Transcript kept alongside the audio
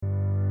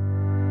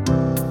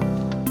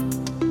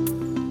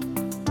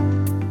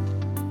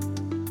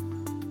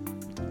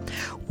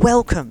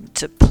Welcome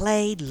to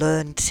Play,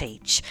 Learn,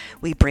 Teach.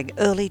 We bring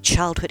early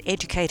childhood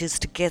educators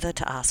together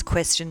to ask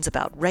questions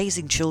about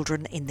raising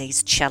children in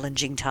these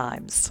challenging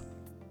times.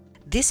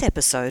 This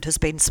episode has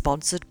been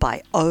sponsored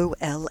by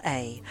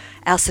OLA.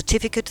 Our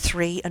Certificate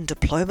 3 and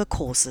Diploma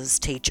courses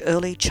teach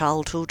early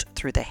childhood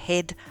through the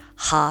head,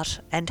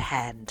 heart and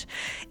hand.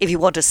 If you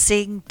want to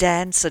sing,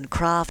 dance and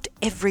craft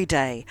every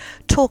day,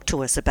 talk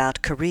to us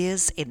about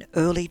careers in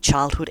early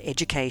childhood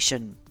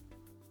education.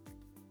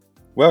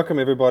 Welcome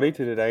everybody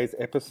to today's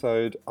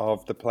episode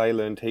of the Play,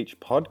 Learn, Teach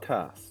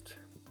podcast.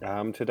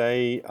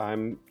 Today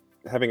I'm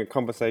having a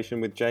conversation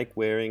with Jake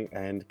Waring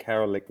and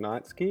Carol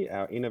Lignaitsky,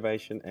 our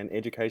innovation and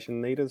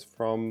education leaders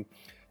from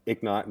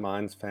Ignite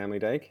Minds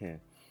Family Daycare.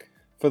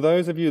 For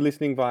those of you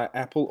listening via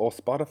Apple or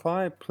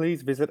Spotify,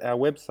 please visit our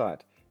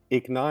website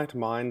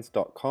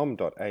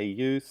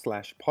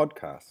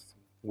igniteminds.com.au/podcasts,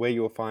 where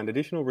you'll find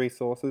additional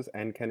resources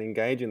and can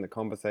engage in the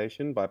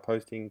conversation by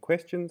posting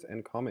questions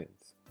and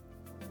comments.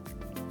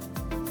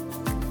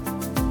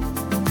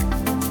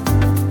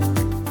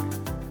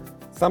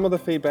 Some of the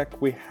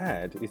feedback we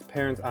had is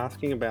parents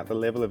asking about the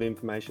level of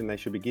information they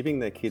should be giving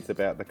their kids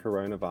about the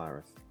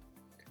coronavirus.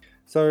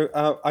 So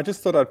I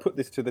just thought I'd put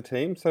this to the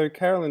team. So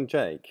Carol and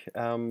Jake,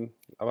 I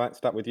might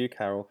start with you,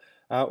 Carol.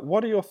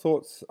 What are your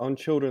thoughts on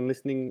children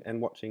listening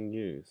and watching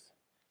news?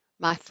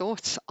 My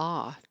thoughts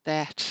are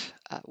that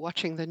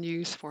watching the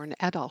news for an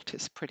adult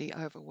is pretty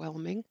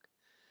overwhelming.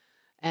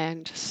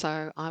 And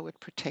so I would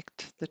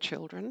protect the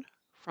children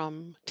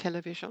from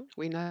television.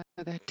 We know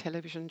that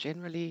television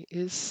generally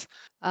is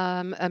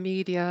a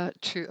media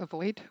to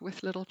avoid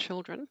with little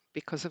children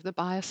because of the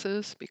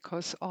biases,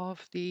 because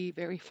of the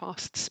very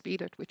fast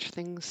speed at which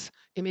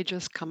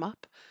images come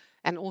up.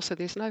 And also,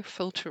 there's no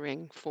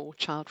filtering for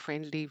child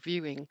friendly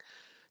viewing.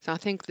 So I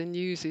think the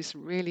news is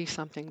really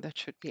something that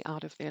should be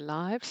out of their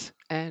lives,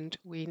 and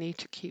we need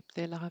to keep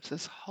their lives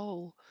as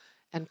whole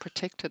and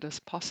protected as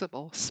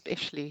possible,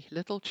 especially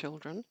little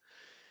children.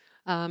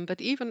 But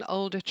even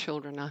older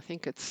children, I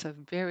think it's a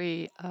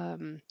very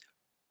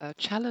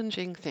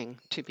challenging thing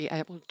to be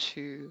able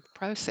to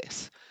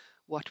process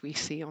what we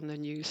see on the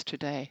news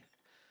today.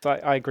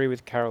 I agree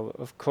with Carol,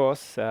 of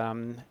course.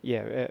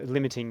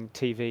 Limiting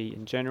TV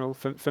in general.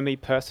 For me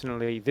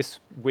personally, this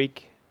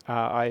week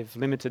I've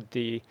limited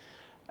the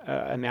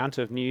amount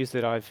of news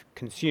that I've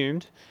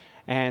consumed,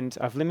 and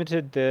I've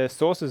limited the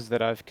sources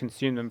that I've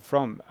consumed them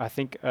from. I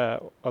think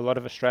a lot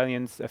of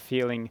Australians are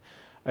feeling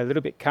a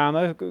little bit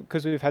calmer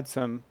because we've had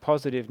some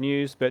positive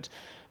news, but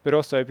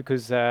also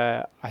because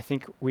I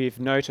think we've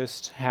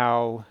noticed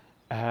how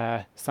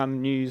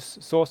some news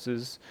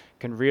sources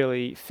can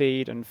really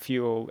feed and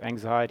fuel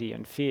anxiety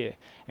and fear.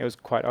 It was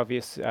quite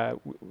obvious,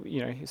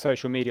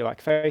 social media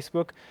like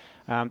Facebook,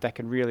 that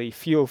can really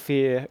fuel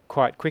fear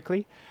quite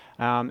quickly.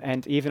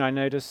 And even I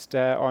noticed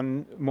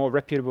on more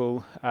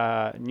reputable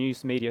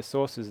news media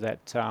sources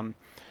that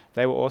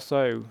they were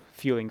also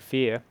fueling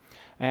fear.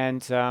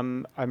 And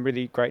I'm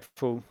really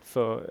grateful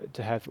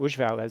to have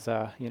Ujval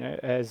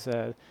as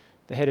the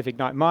head of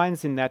Ignite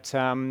Minds, in that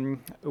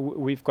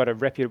we've got a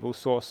reputable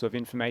source of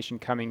information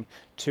coming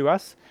to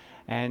us,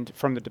 and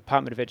from the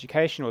Department of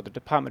Education or the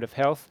Department of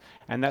Health,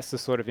 and that's the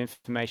sort of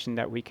information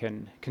that we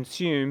can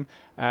consume,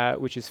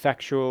 which is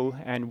factual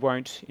and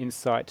won't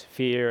incite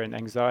fear and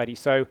anxiety.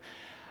 So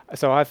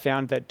I've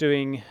found that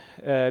being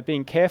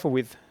careful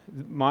with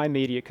my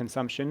media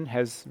consumption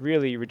has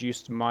really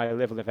reduced my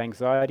level of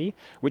anxiety,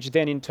 which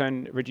then in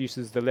turn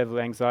reduces the level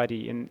of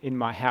anxiety in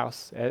my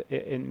house,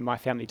 in my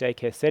family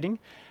daycare setting.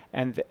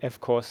 And of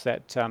course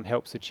that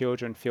helps the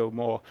children feel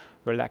more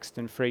relaxed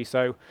and free.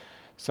 So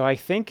I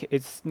think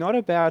it's not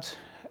about,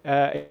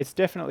 it's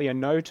definitely a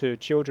no to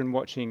children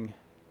watching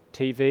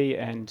TV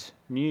and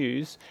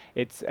news.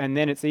 And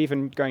then it's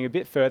even going a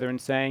bit further and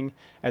saying,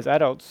 as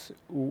adults,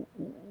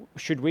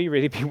 should we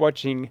really be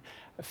watching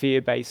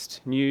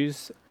fear-based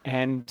news?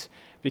 And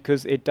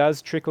because it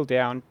does trickle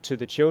down to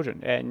the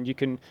children, and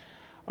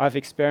I've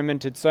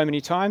experimented so many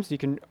times, you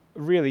can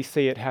really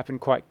see it happen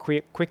quite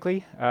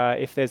quickly.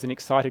 If there's an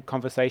excited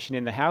conversation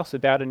in the house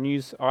about a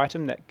news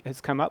item that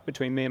has come up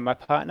between me and my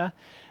partner,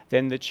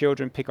 then the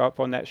children pick up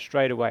on that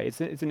straight away.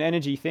 It's an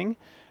energy thing,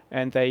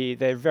 and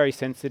they're very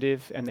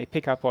sensitive, and they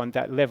pick up on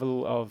that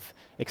level of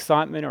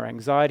excitement or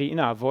anxiety in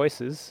our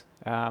voices.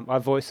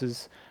 Our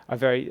voices are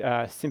very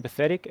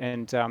sympathetic,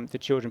 and the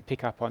children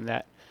pick up on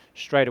that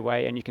straight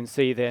away, and you can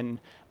see then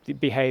the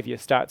behavior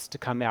starts to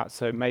come out.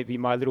 So maybe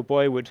my little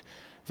boy would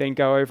then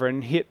go over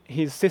and hit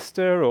his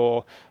sister,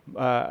 or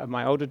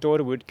my older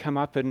daughter would come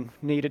up and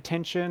need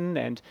attention,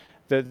 and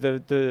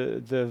the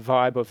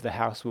vibe of the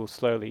house will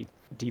slowly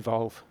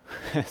devolve.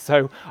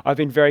 So I've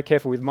been very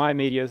careful with my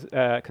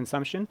media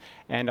consumption,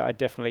 and I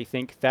definitely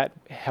think that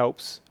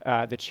helps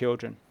the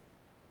children.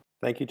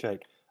 Thank you,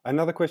 Jake.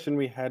 Another question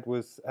we had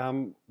was,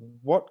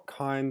 what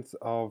kinds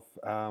of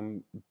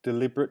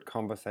deliberate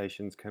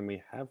conversations can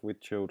we have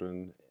with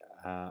children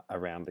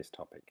around this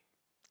topic?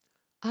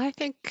 I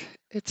think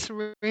it's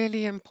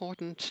really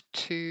important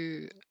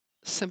to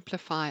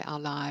simplify our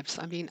lives.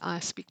 I mean, I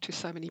speak to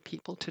so many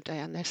people today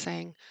and they're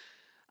saying,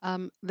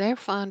 they're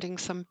finding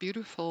some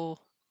beautiful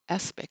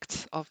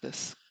aspects of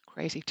this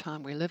crazy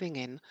time we're living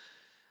in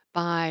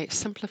by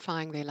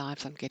simplifying their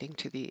lives and getting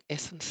to the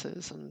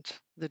essences and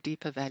the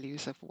deeper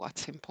values of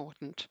what's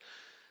important.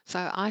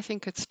 So I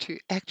think it's to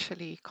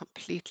actually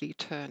completely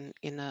turn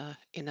in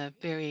a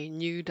very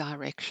new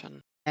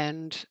direction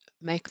and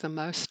make the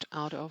most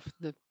out of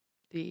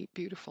the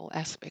beautiful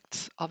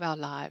aspects of our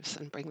lives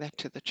and bring that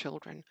to the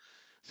children.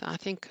 So I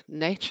think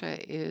nature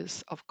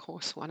is, of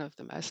course, one of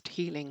the most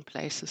healing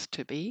places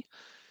to be.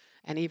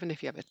 And even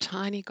if you have a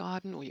tiny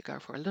garden or you go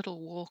for a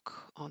little walk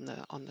on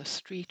the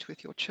street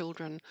with your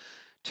children,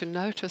 to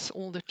notice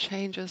all the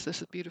changes. This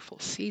is a beautiful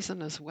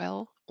season as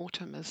well.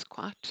 Autumn is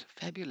quite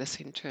fabulous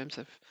in terms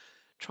of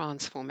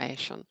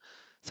transformation.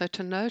 So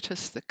to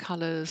notice the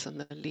colors and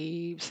the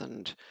leaves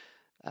and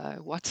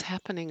what's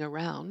happening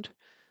around.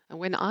 And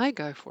when I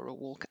go for a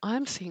walk,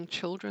 I'm seeing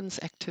children's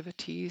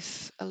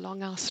activities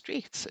along our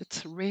streets.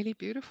 It's really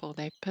beautiful.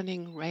 They're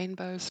pinning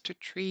rainbows to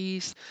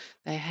trees,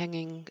 they're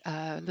hanging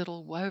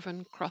little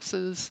woven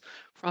crosses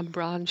from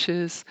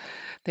branches,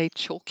 they're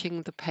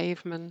chalking the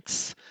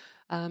pavements.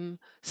 So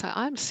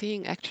I'm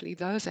seeing actually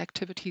those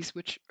activities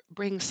which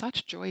bring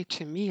such joy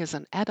to me as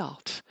an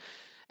adult.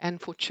 And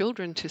for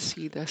children to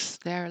see this,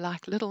 they're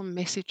like little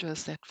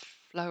messages that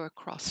flow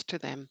across to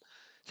them.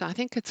 So I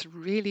think it's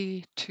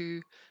really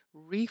to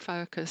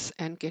refocus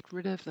and get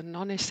rid of the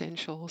non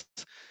essentials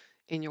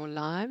in your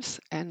lives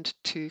and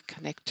to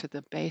connect to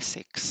the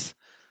basics.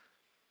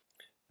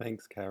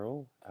 Thanks,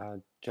 Carol.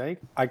 Jake,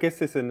 I guess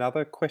there's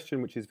another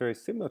question which is very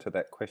similar to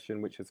that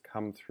question which has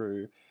come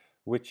through,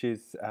 which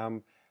is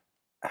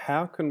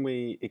how can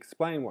we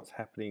explain what's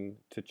happening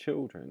to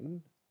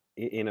children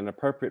in an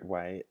appropriate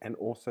way and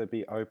also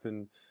be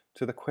open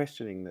to the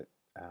questioning that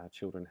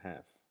children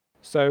have?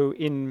 So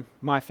in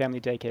my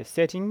family daycare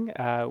setting,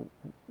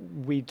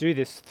 we do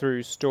this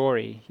through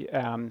stories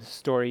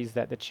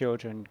that the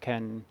children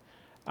can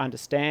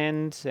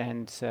understand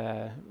and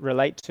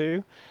relate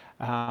to.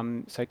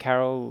 So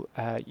Carol,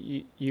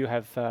 you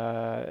have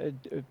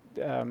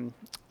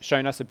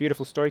shown us a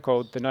beautiful story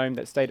called The Gnome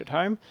That Stayed at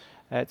Home.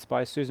 It's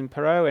by Susan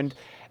Perot, and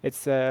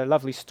it's a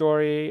lovely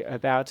story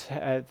about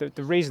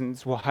the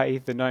reasons why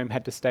the gnome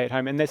had to stay at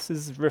home. And this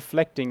is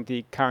reflecting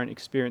the current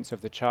experience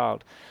of the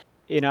child.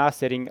 In our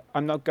setting,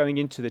 I'm not going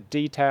into the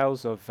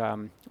details of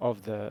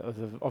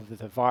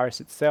the virus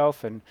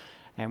itself and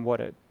what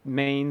it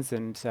means,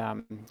 and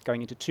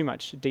going into too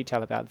much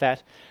detail about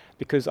that,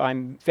 because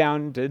I'm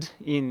founded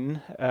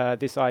in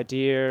this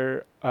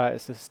idea.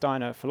 It's a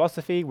Steiner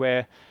philosophy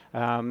where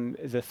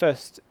the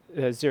first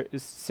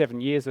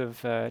 7 years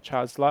of a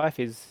child's life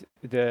is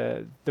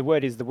the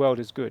word is the world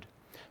is good.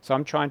 So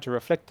I'm trying to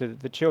reflect to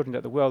the children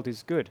that the world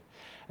is good.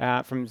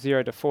 From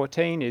 0 to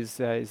 14 is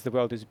the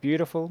world is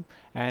beautiful,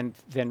 and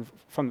then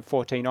from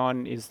 14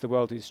 on is the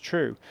world is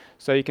true.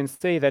 So you can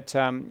see that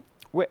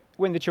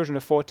when the children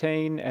are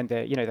 14 and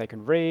they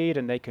can read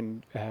and they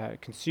can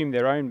consume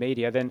their own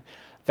media, then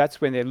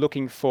that's when they're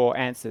looking for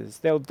answers.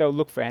 They'll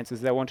look for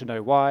answers. They'll want to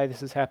know why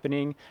this is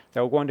happening.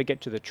 They'll want to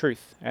get to the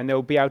truth, and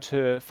they'll be able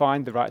to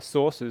find the right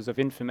sources of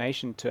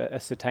information to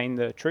ascertain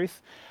the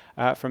truth.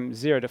 From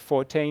 0 to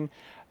 14,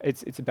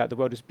 it's about the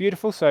world is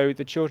beautiful. So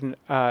the children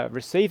are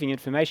receiving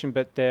information,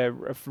 but they're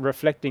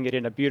reflecting it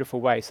in a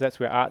beautiful way. So that's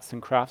where arts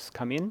and crafts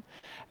come in.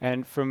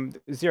 And from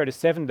 0 to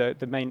 7,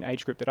 the main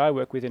age group that I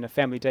work with in a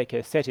family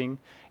daycare setting,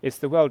 is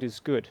the world is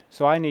good.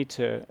 So I need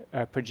to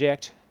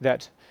project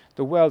that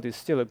the world is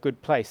still a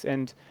good place.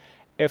 And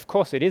of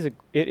course, it is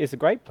a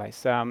great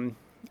place.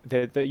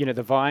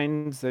 The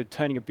vines are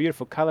turning a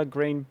beautiful color,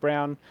 green,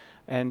 brown,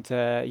 and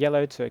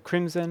yellow to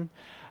crimson.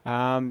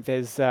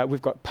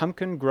 We've got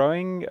pumpkin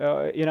growing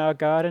in our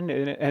garden,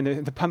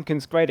 and the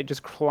pumpkin's great. It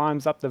just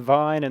climbs up the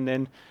vine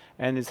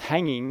and is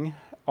hanging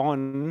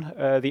on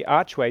the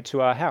archway to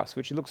our house,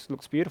 which looks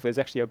beautiful. There's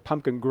actually a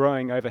pumpkin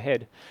growing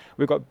overhead.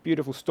 We've got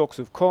beautiful stalks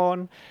of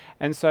corn,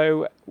 and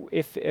so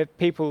if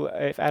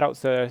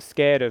adults are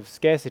scared of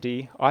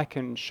scarcity, I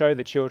can show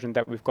the children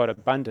that we've got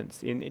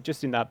abundance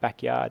just in our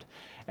backyard,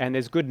 and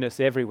there's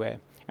goodness everywhere.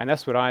 And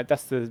that's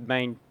the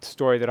main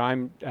story that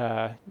I'm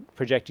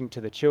projecting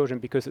to the children,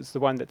 because it's the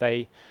one that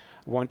they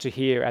want to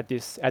hear at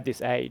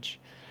this age.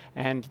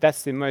 And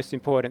that's the most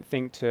important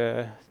thing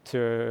to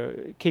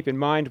keep in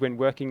mind when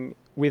working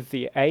with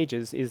the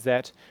ages, is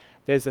that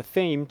there's a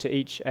theme to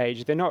each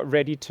age. They're not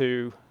ready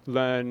to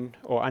learn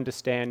or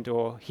understand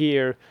or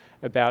hear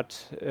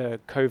about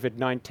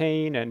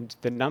COVID-19 and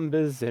the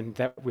numbers and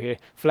that we're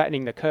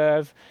flattening the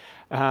curve.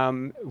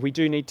 We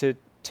do need to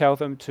tell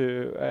them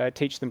to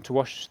teach them to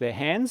wash their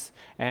hands,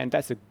 and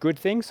that's a good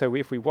thing. So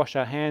if we wash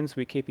our hands,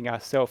 we're keeping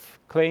ourselves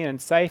clean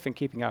and safe and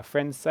keeping our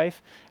friends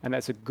safe, and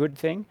that's a good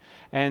thing.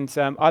 And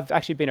I've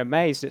actually been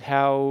amazed at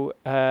how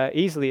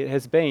easily it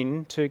has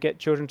been to get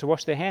children to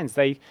wash their hands.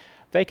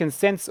 They can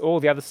sense all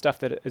the other stuff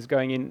that is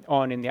going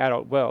on in the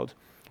adult world.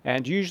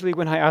 And usually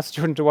when I ask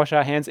children to wash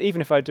our hands, even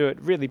if I do it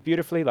really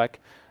beautifully, like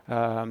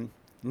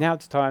Now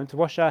it's time to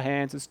wash our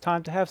hands. It's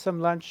time to have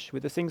some lunch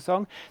with a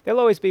sing-song. There'll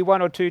always be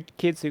one or two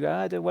kids who go,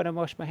 I don't want to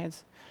wash my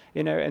hands,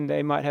 and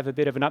they might have a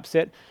bit of an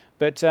upset.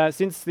 But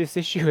since this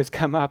issue has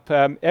come up,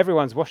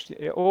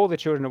 all the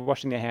children are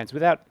washing their hands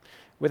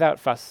without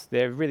fuss.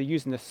 They're really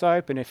using the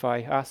soap, and if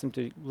I ask them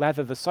to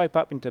lather the soap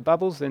up into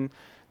bubbles, then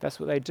that's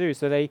what they do.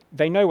 So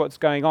they know what's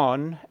going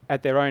on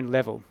at their own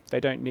level. They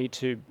don't need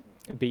to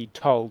be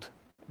told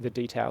the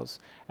details.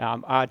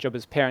 Our job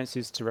as parents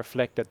is to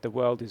reflect that the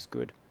world is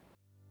good.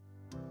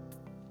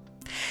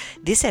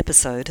 This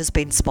episode has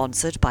been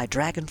sponsored by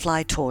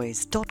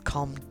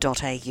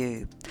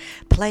dragonflytoys.com.au.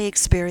 Play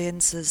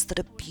experiences that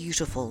are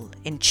beautiful,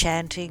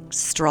 enchanting,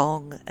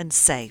 strong and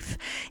safe,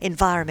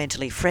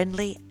 environmentally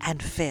friendly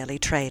and fairly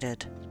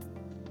traded.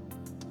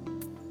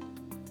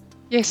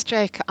 Yes,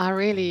 Jake, I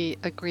really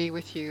agree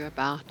with you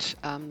about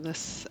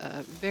this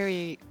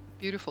very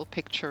beautiful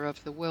picture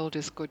of the world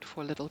is good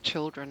for little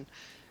children.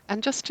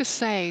 And just to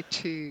say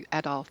to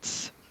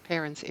adults,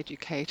 parents,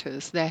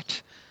 educators,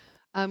 that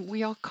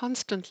we are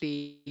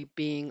constantly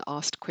being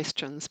asked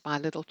questions by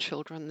little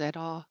children that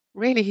are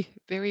really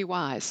very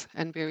wise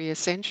and very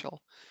essential.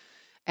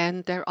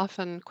 And they're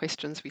often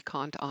questions we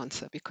can't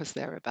answer because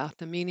they're about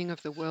the meaning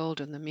of the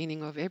world and the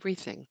meaning of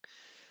everything.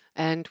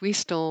 And we're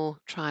still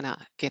trying to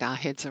get our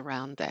heads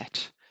around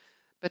that.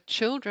 But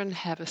children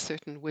have a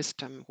certain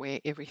wisdom where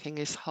everything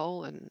is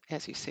whole and,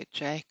 as you said,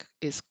 Jake,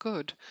 is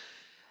good.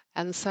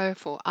 And so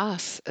for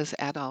us as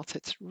adults,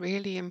 it's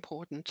really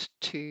important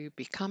to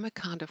become a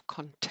kind of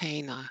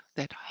container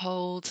that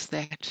holds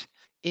that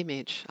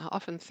image. I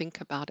often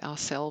think about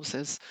ourselves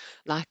as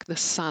like the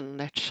sun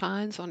that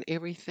shines on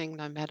everything,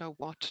 no matter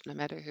what, no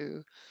matter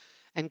who,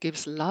 and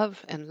gives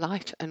love and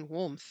light and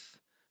warmth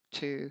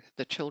to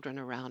the children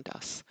around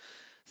us.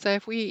 So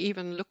if we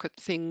even look at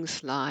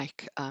things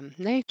like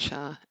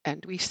nature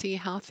and we see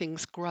how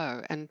things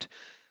grow, and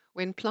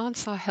when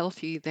plants are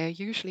healthy, they're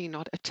usually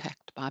not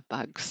attacked by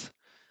bugs.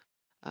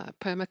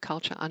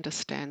 Permaculture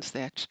understands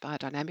that,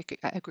 biodynamic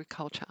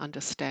agriculture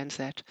understands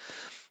that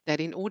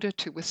in order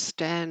to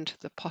withstand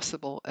the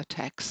possible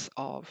attacks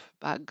of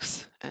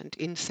bugs and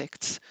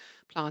insects,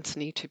 plants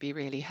need to be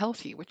really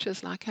healthy, which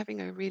is like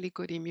having a really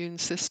good immune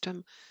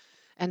system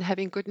and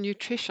having good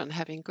nutrition,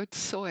 having good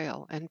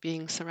soil, and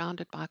being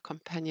surrounded by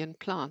companion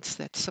plants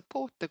that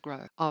support the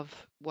growth of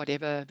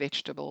whatever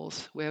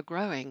vegetables we're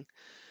growing.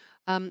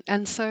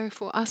 And so,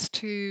 for us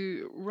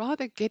to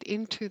rather get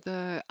into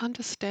the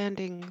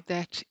understanding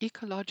that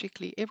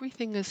ecologically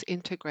everything is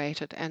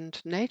integrated and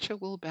nature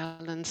will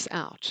balance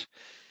out.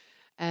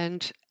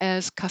 And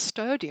as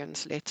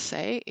custodians, let's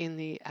say, in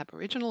the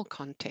Aboriginal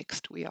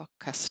context, we are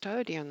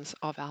custodians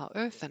of our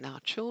earth and our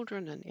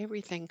children and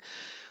everything.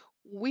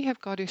 We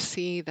have got to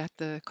see that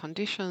the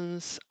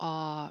conditions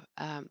are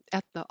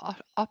at the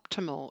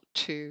optimal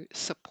to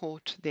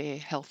support their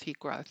healthy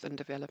growth and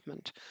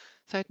development.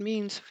 So it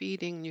means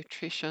feeding,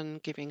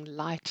 nutrition, giving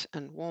light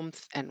and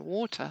warmth and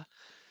water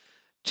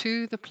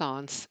to the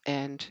plants,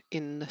 and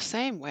in the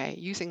same way,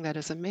 using that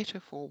as a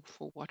metaphor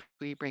for what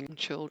we bring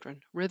children: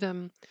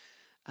 rhythm,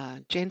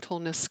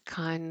 gentleness,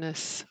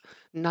 kindness,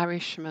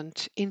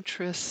 nourishment,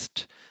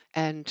 interest,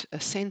 and a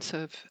sense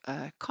of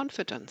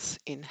confidence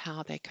in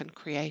how they can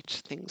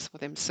create things for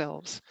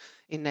themselves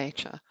in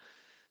nature.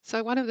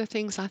 So, one of the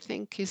things I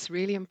think is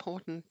really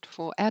important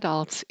for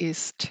adults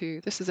is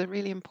this is a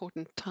really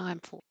important time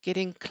for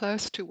getting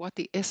close to what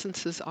the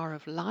essences are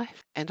of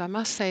life. And I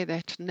must say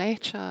that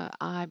nature,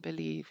 I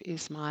believe,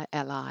 is my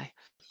ally.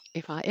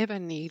 If I ever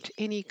need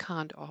any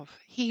kind of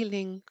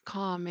healing,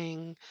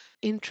 calming,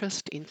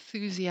 interest,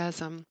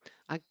 enthusiasm,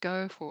 I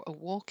go for a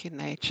walk in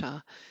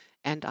nature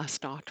and I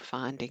start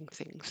finding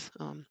things.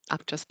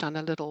 I've just done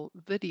a little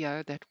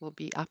video that will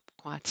be up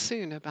quite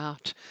soon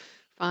about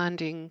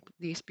finding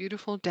these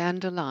beautiful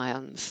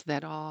dandelions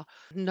that are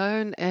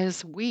known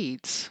as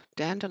weeds.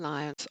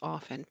 Dandelions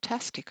are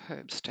fantastic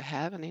herbs to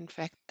have, and in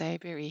fact, they're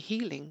very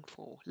healing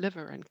for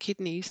liver and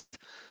kidneys,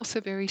 also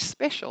very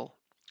special,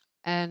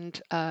 and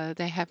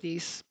they have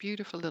these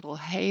beautiful little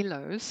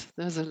halos.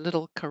 There's a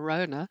little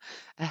corona,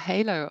 a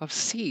halo of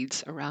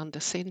seeds around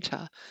the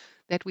center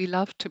that we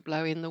love to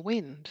blow in the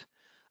wind.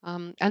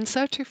 And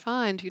so to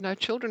find,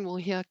 children will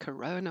hear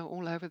corona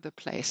all over the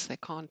place. They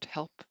can't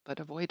help but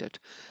avoid it.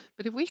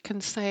 But if we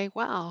can say,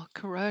 wow,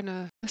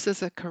 corona, this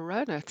is a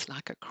corona, it's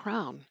like a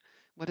crown.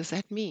 What does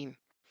that mean?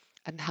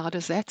 And how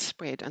does that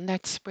spread? And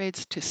that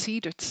spreads to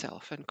seed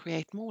itself and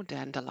create more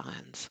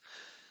dandelions.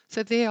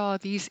 So there are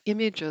these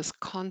images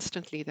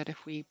constantly that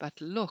if we but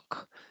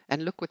look,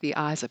 and look with the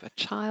eyes of a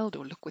child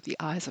or look with the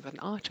eyes of an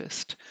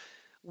artist,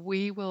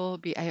 we will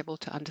be able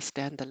to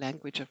understand the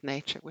language of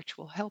nature, which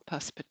will help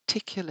us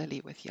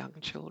particularly with young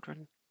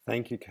children.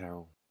 Thank you,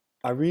 Carol.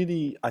 I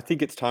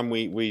think it's time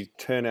we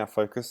turn our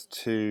focus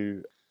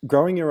to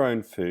growing your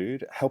own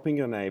food, helping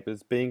your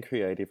neighbours, being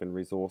creative and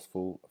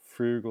resourceful,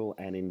 frugal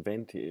and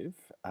inventive.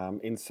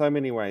 In so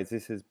many ways,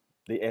 this is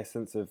the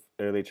essence of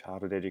early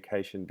childhood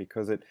education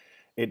because it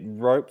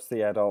ropes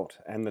the adult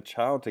and the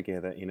child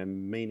together in a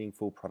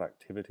meaningful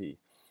productivity.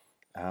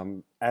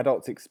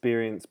 Adults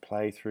experience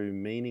play through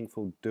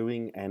meaningful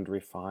doing and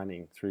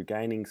refining, through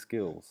gaining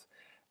skills,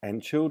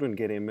 and children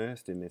get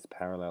immersed in this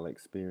parallel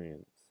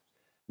experience.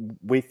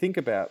 We think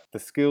about the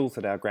skills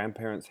that our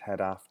grandparents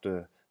had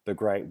after the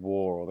Great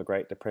War or the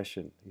Great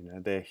Depression.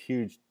 They're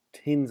huge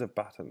tins of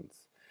buttons.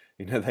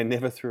 They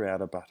never threw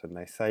out a button.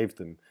 They saved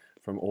them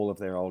from all of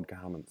their old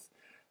garments.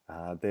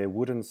 Their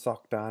wooden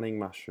sock darning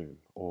mushroom,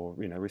 or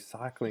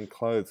recycling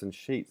clothes and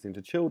sheets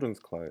into children's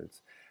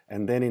clothes,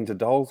 and then into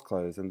dolls'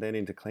 clothes, and then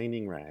into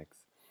cleaning rags.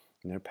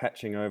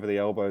 Patching over the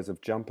elbows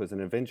of jumpers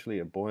and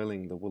eventually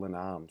boiling the woolen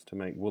arms to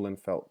make woolen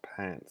felt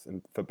pants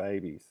and for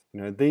babies.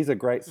 These are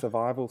great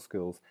survival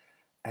skills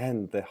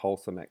and they're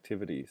wholesome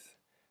activities.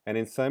 And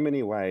in so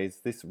many ways,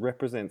 this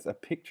represents a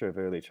picture of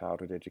early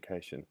childhood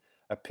education,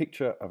 a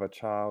picture of a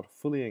child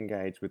fully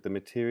engaged with the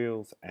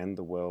materials and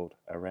the world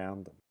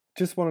around them.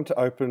 Just wanted to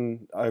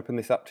open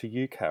this up to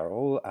you,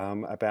 Carol,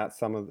 about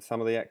some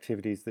of the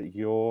activities that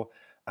you're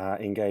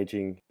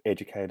engaging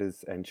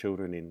educators and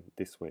children in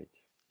this week.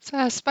 So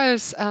I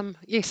suppose,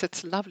 yes,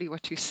 it's lovely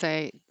what you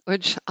say,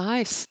 which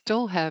I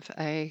still have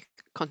a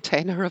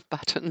container of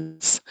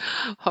buttons,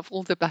 of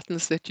all the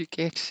buttons that you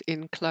get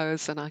in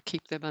clothes, and I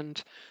keep them.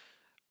 And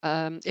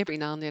every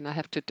now and then I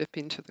have to dip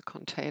into the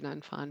container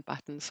and find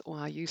buttons, or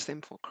I use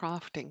them for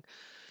crafting.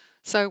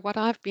 So what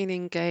I've been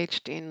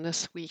engaged in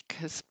this week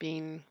has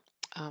been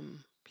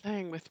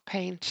playing with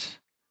paint,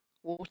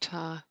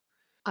 water.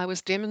 I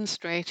was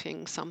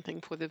demonstrating something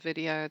for the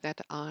video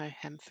that I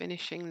am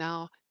finishing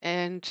now,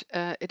 and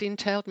it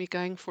entailed me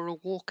going for a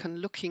walk and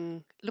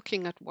looking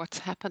at what's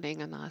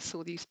happening. And I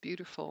saw these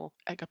beautiful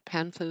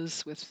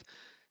agapanthus with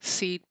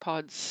seed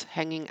pods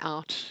hanging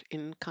out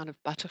in kind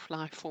of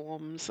butterfly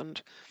forms,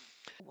 and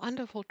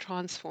wonderful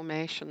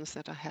transformations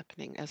that are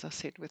happening, as I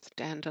said, with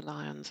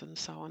dandelions and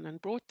so on,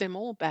 and brought them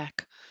all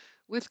back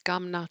with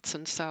gum nuts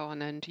and so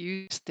on, and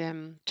used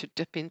them to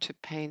dip into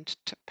paint,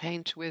 to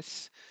paint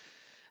with,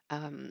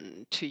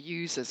 to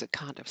use as a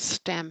kind of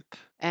stamp,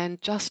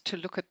 and just to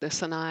look at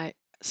this. And I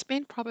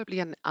spent probably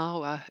an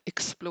hour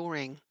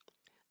exploring.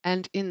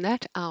 And in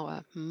that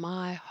hour,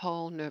 my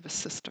whole nervous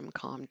system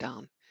calmed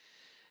down.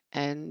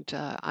 And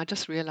I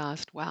just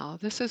realized, wow,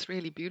 this is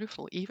really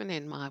beautiful, even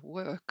in my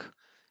work.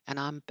 And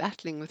I'm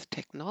battling with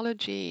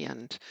technology,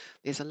 and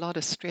there's a lot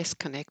of stress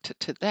connected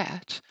to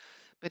that.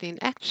 But in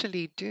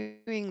actually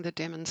doing the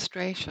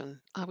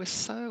demonstration, I was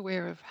so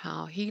aware of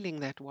how healing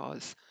that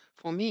was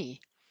for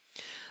me.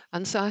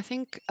 And so I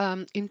think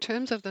in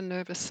terms of the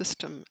nervous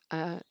system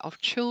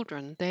of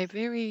children,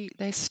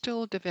 they're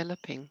still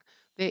developing.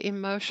 Their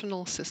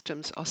emotional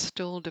systems are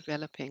still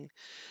developing.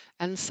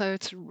 And so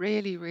it's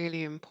really,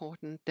 really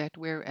important that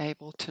we're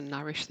able to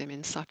nourish them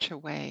in such a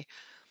way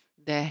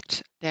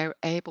that they're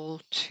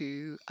able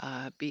to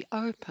be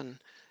open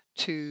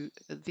to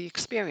the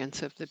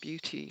experience of the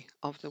beauty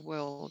of the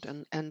world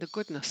and the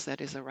goodness that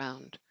is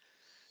around.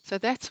 So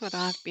that's what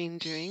I've been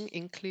doing,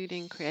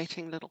 including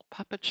creating little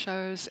puppet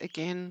shows,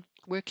 again,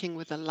 working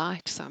with the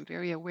light. So I'm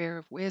very aware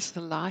of where's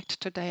the light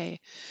today,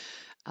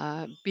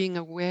 being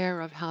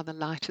aware of how the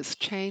light is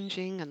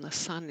changing and the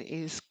sun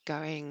is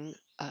going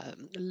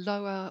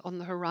lower on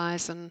the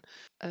horizon.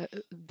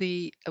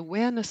 The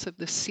awareness of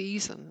the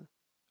season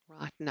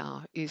right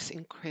now is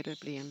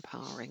incredibly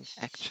empowering,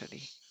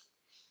 actually.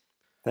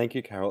 Thank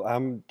you,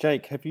 Carol.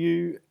 Jake, have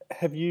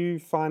you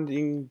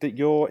finding that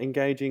you're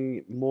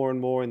engaging more and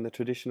more in the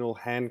traditional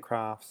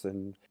handcrafts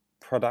and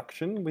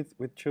production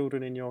with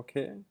children in your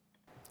care?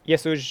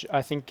 Yes, Uj,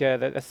 I think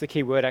that's the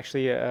key word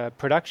actually,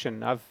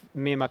 production.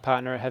 Me and my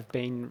partner have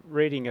been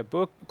reading a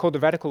book called The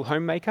Radical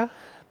Homemaker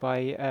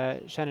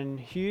by Shannon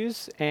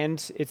Hughes,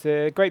 and it's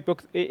a great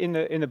book. In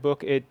the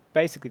book, it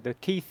basically, the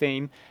key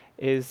theme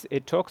is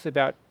it talks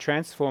about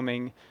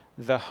transforming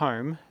the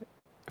home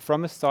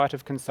from a site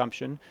of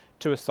consumption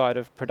to a site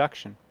of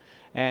production.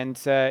 And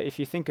if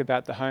you think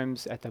about the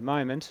homes at the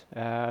moment,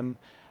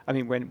 I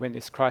mean, when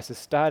this crisis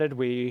started,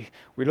 we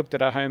looked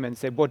at our home and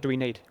said, what do we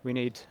need? We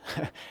need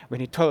we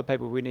need toilet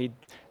paper, we need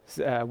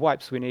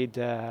wipes, we need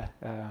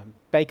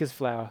baker's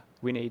flour,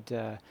 we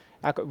need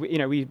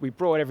we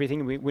brought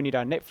everything. We need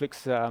our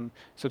Netflix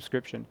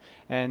subscription,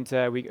 and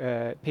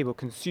people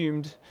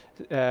consumed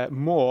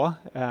more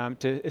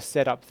to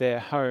set up their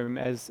home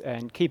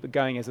and keep it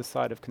going as a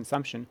site of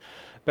consumption.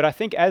 But I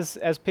think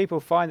as people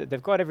find that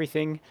they've got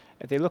everything,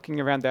 they're looking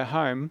around their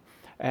home,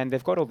 and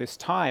they've got all this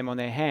time on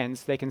their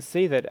hands, they can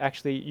see that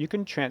actually you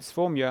can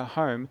transform your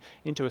home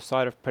into a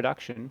site of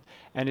production,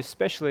 and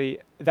especially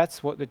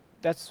that's what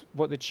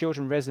the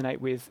children resonate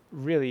with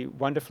really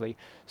wonderfully.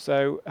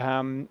 So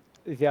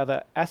the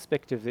other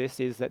aspect of this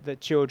is that the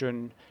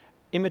children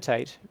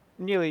imitate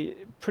nearly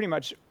pretty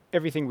much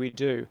everything we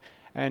do.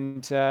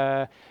 And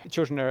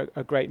children are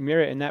a great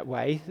mirror in that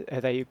way.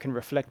 They can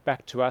reflect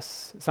back to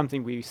us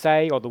something we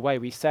say or the way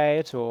we say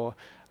it, or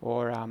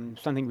or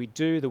something we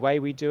do, the way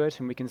we do it,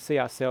 and we can see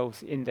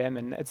ourselves in them.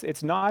 And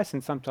it's nice,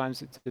 and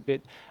sometimes it's a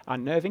bit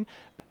unnerving.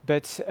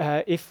 But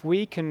if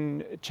we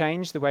can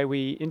change the way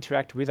we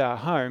interact with our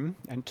home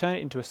and turn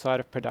it into a site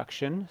of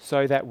production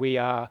so that we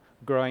are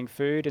growing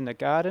food in the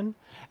garden,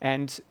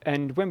 and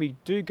when we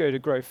do go to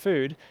grow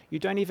food, you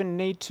don't even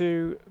need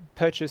to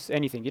purchase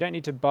anything. You don't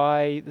need to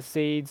buy the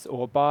seeds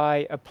or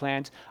buy a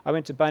plant. I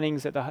went to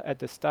Bunnings at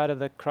the start of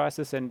the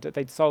crisis, and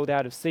they'd sold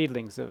out of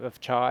seedlings of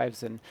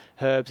chives and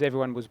herbs.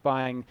 Everyone was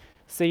buying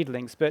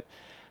seedlings, but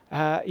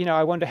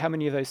I wonder how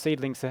many of those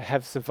seedlings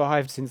have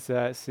survived since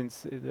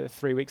the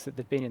 3 weeks that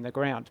they've been in the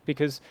ground,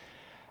 because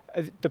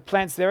the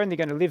plants, they're only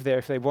going to live there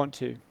if they want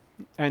to.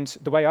 And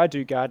the way I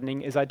do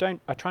gardening is I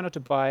try not to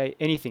buy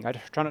anything. I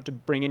try not to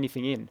bring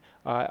anything in.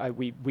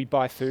 We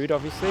buy food,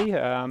 obviously,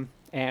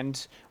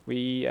 and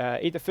we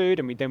eat the food,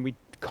 and then we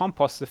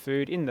compost the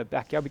food in the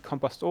backyard. We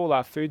compost all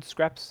our food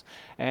scraps,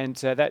 and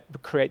that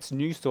creates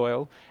new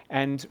soil.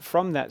 And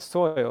from that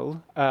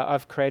soil,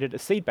 I've created a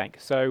seed bank.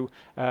 So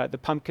the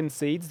pumpkin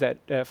seeds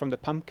that from the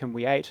pumpkin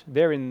we ate,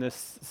 they're in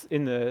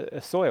the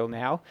soil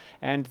now,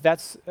 and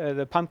that's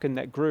the pumpkin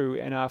that grew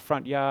in our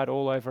front yard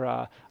all over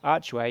our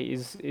archway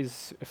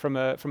is from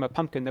a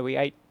pumpkin that we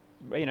ate,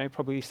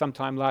 probably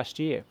sometime last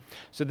year.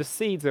 So the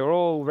seeds are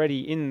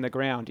already in the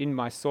ground, in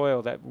my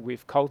soil that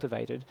we've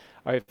cultivated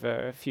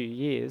over a few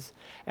years.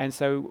 And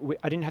so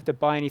I didn't have to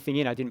buy anything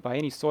in. I didn't buy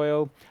any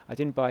soil. I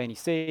didn't buy any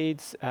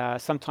seeds.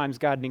 Sometimes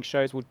gardening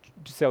shows will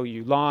sell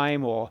you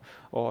lime or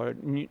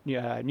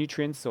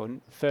nutrients or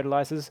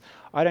fertilizers.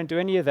 I don't do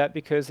any of that,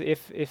 because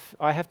if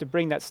I have to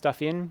bring that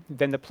stuff in,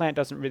 then the plant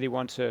doesn't really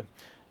want to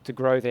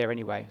grow there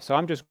anyway. So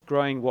I'm just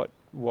growing what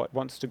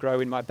wants to grow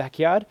in my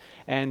backyard,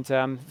 and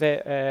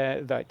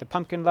the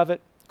pumpkin love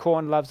it,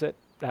 corn loves it,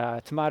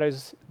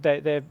 tomatoes,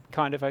 they're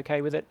kind of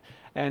okay with it,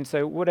 and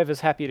so whatever's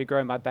happy to grow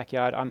in my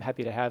backyard, I'm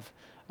happy to have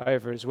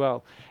over as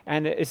well.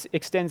 And it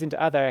extends into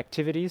other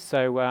activities.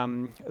 So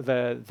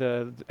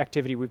the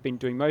activity we've been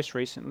doing most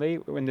recently,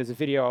 when there's a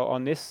video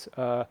on this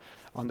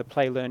on the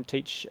Play Learn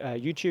Teach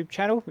YouTube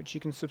channel, which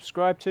you can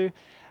subscribe to.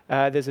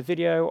 There's a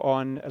video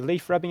on a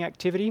leaf rubbing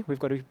activity. We've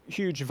got a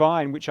huge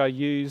vine which I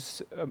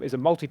use is a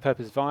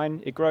multi-purpose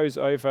vine. It grows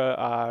over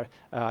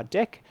our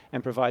deck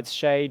and provides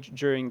shade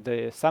during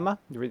the summer,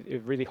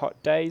 really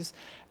hot days,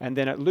 and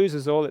then it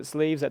loses all its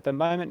leaves at the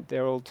moment.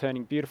 They're all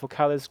turning beautiful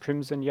colours,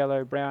 crimson,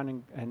 yellow,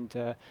 brown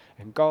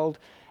and gold.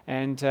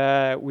 And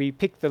we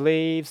pick the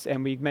leaves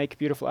and we make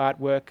beautiful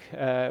artwork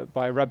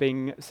by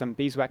rubbing some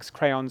beeswax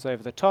crayons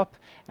over the top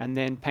and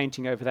then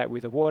painting over that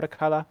with a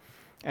watercolour.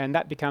 And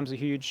that becomes a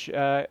huge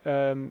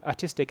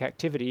artistic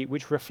activity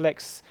which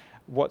reflects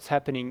what's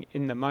happening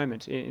in the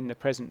moment, in the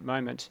present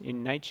moment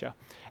in nature.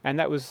 And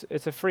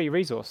it's a free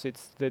resource.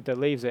 The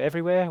leaves are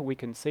everywhere. We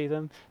can see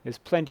them. There's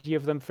plenty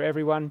of them for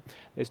everyone.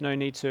 There's no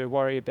need to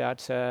worry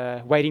about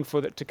waiting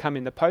for it to come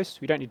in the post.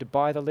 We don't need to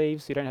buy the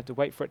leaves. You don't have to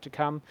wait for it to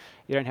come.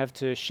 You don't have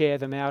to share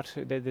them out.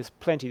 There's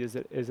plenty.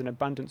 There's an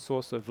abundant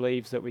source of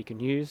leaves that we can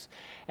use.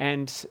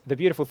 And the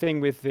beautiful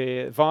thing with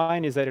the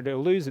vine is that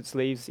it'll lose its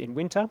leaves in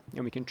winter,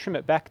 and we can trim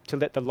it back to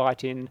let the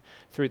light in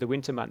through the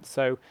winter months.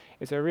 So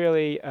it's a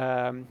really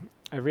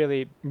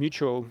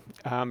mutual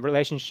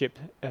relationship,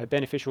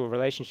 beneficial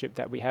relationship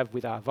that we have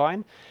with our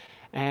vine.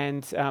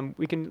 And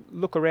we can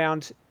look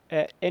around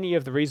at any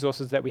of the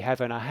resources that we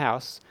have in our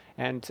house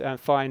and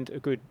find a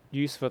good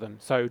use for them.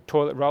 So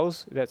toilet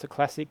rolls, that's a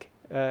classic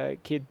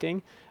kid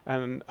thing.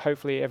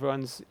 Hopefully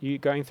everyone's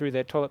going through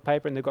their toilet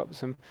paper and they've got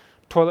some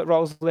toilet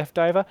rolls left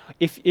over.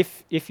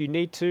 If you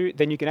need to,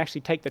 then you can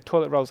actually take the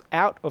toilet rolls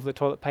out of the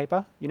toilet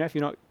paper. If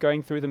you're not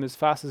going through them as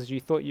fast as you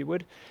thought you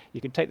would,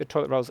 you can take the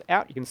toilet rolls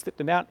out, you can slip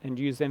them out and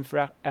use them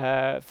for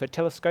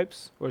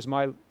telescopes, or as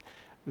my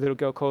little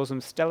girl calls them,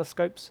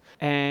 stelloscopes.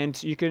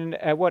 And you can,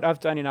 what I've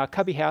done in our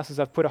cubby house is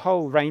I've put a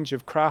whole range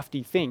of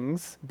crafty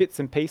things, bits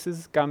and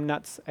pieces, gum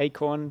nuts,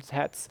 acorns,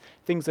 hats,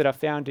 things that are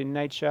found in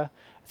nature,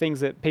 things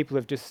that people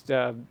have just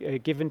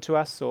given to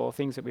us, or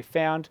things that we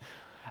found.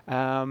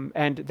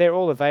 And they're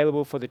all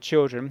available for the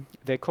children.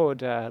 They're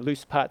called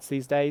loose parts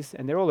these days,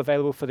 and they're all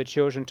available for the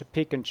children to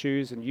pick and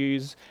choose and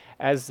use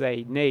as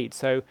they need.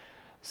 So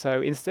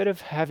instead of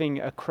having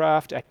a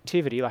craft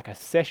activity, like a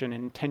session,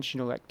 an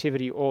intentional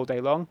activity all day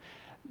long,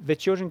 the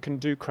children can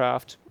do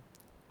craft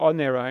on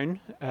their own,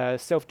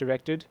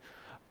 self-directed,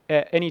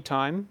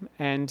 anytime,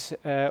 and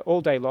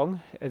all day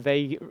long.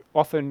 They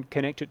often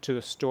connect it to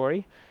a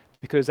story,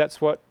 because that's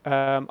what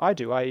I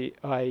do.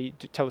 I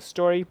tell a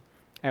story,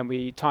 and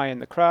we tie in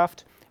the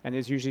craft, and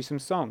there's usually some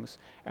songs.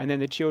 And then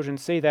the children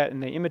see that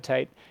and they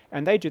imitate,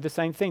 and they do the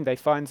same thing. They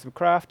find some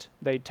craft,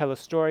 they tell a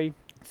story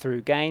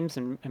through games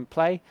and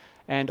play,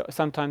 and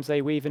sometimes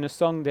they weave in a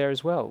song there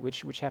as well,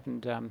 which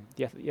happened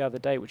the other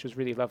day, which was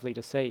really lovely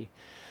to see.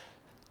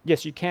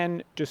 Yes, you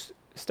can just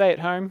stay at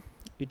home.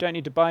 You don't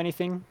need to buy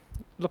anything.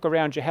 Look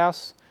around your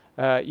house.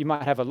 You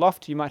might have a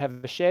loft, you might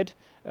have a shed,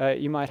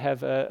 you might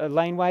have a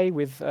laneway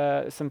with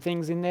some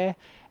things in there.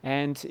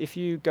 And if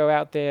you go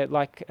out there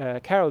like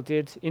Carol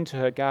did into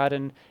her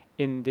garden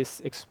in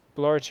this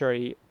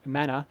exploratory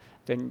manner,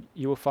 then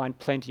you will find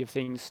plenty of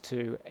things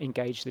to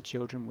engage the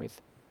children with.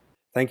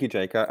 Thank you,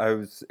 Jake. I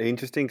was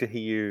interesting to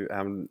hear you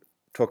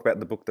talk about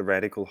the book, The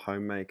Radical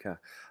Homemaker.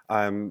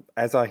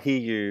 As I hear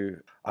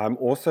you, I'm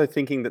also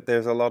thinking that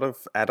there's a lot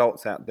of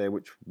adults out there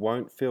which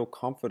won't feel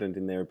confident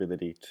in their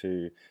ability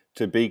to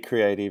be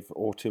creative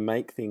or to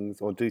make things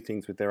or do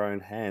things with their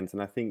own hands.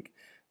 And I think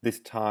this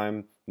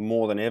time,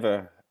 more than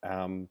ever,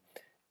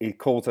 it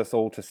calls us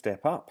all to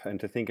step up and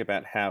to think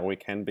about how we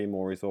can be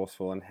more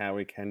resourceful and how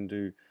we can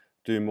do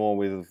more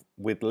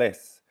with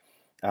less.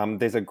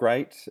 There's a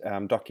great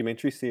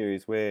documentary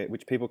series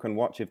which people can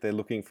watch if they're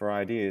looking for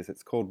ideas.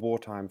 It's called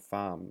Wartime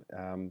Farm.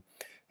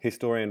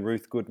 Historian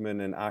Ruth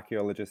Goodman and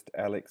archaeologist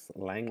Alex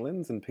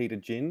Langlands and Peter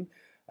Ginn,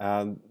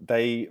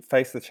 they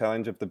face the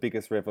challenge of the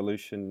biggest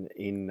revolution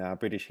in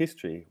British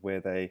history,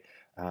 where they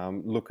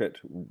look at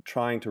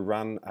trying to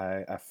run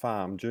a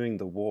farm during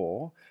the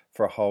war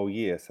for a whole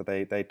year. So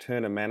they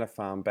turn a manor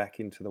farm back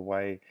into the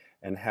way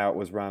and how it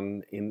was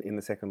run in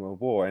the Second World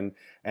War,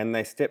 and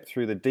they step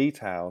through the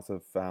details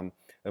of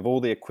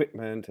all the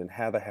equipment and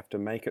how they have to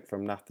make it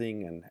from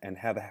nothing and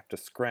how they have to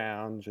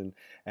scrounge and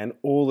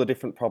all the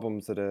different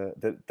problems that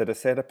are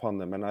set upon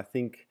them. And I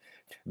think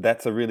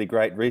that's a really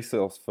great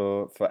resource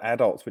for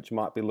adults which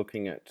might be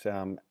looking at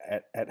how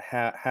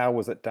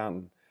was it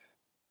done.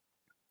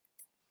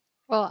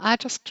 Well, I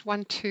just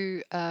want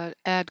to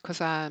add, because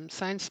I'm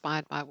so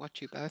inspired by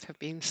what you both have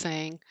been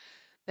saying,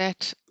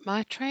 that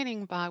my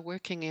training by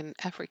working in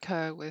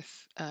Africa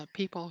with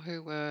people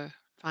who were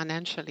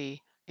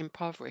financially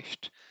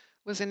impoverished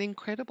was an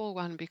incredible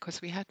one,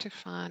 because we had to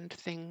find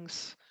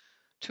things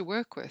to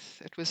work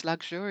with. It was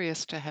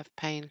luxurious to have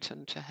paint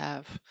and to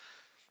have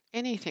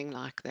anything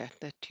like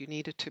that you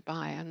needed to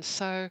buy. And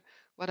so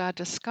what I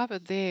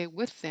discovered there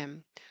with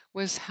them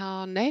was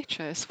how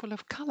nature is full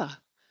of color,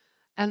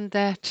 and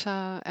that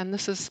and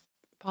this is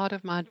part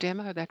of my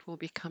demo that will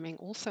be coming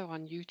also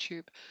on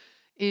YouTube,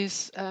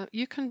 is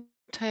you can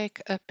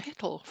take a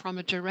petal from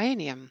a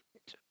geranium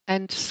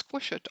and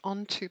squish it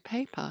onto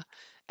paper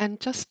and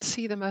just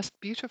see the most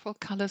beautiful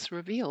colors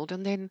revealed.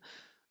 And then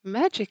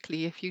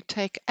magically, if you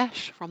take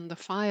ash from the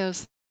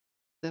fires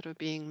that are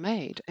being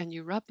made and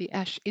you rub the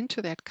ash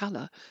into that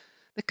color,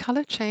 the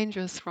color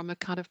changes from a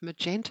kind of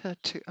magenta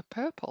to a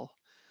purple.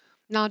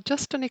 Now,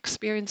 just an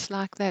experience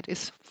like that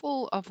is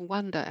full of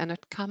wonder, and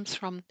it comes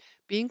from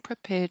being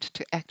prepared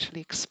to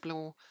actually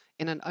explore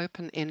in an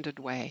open-ended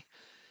way.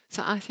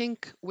 So I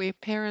think where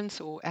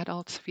parents or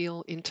adults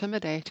feel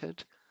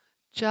intimidated,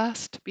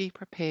 just be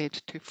prepared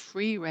to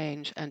free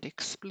range and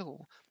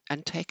explore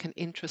and take an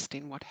interest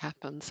in what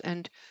happens,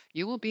 and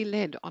you will be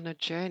led on a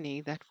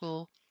journey that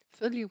will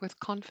fill you with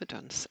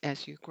confidence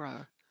as you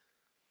grow.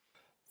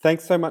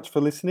 Thanks so much for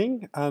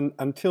listening.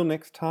 Until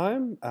next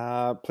time,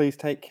 please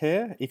take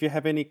care. If you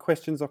have any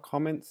questions or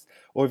comments,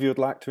 or if you would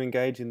like to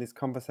engage in this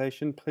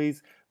conversation,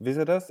 please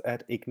visit us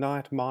at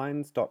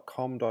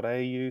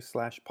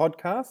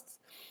igniteminds.com.au/podcasts.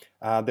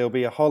 There'll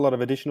be a whole lot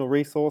of additional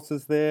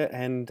resources there,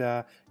 and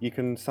you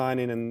can sign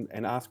in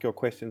and ask your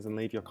questions and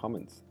leave your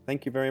comments.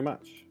 Thank you very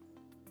much.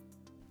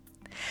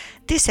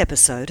 This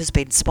episode has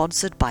been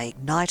sponsored by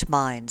Ignite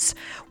Minds.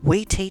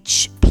 We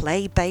teach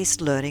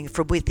play-based learning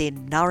from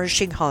within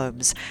nourishing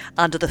homes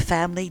under the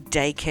family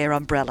daycare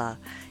umbrella.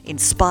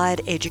 Inspired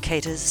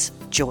educators,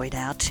 join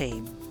our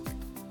team.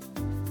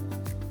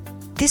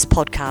 This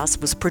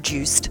podcast was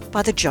produced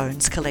by the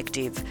Jones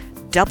Collective.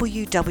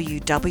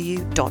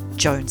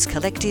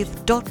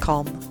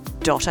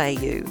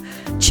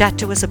 www.jonescollective.com.au. Chat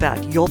to us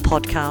about your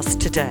podcast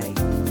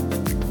today.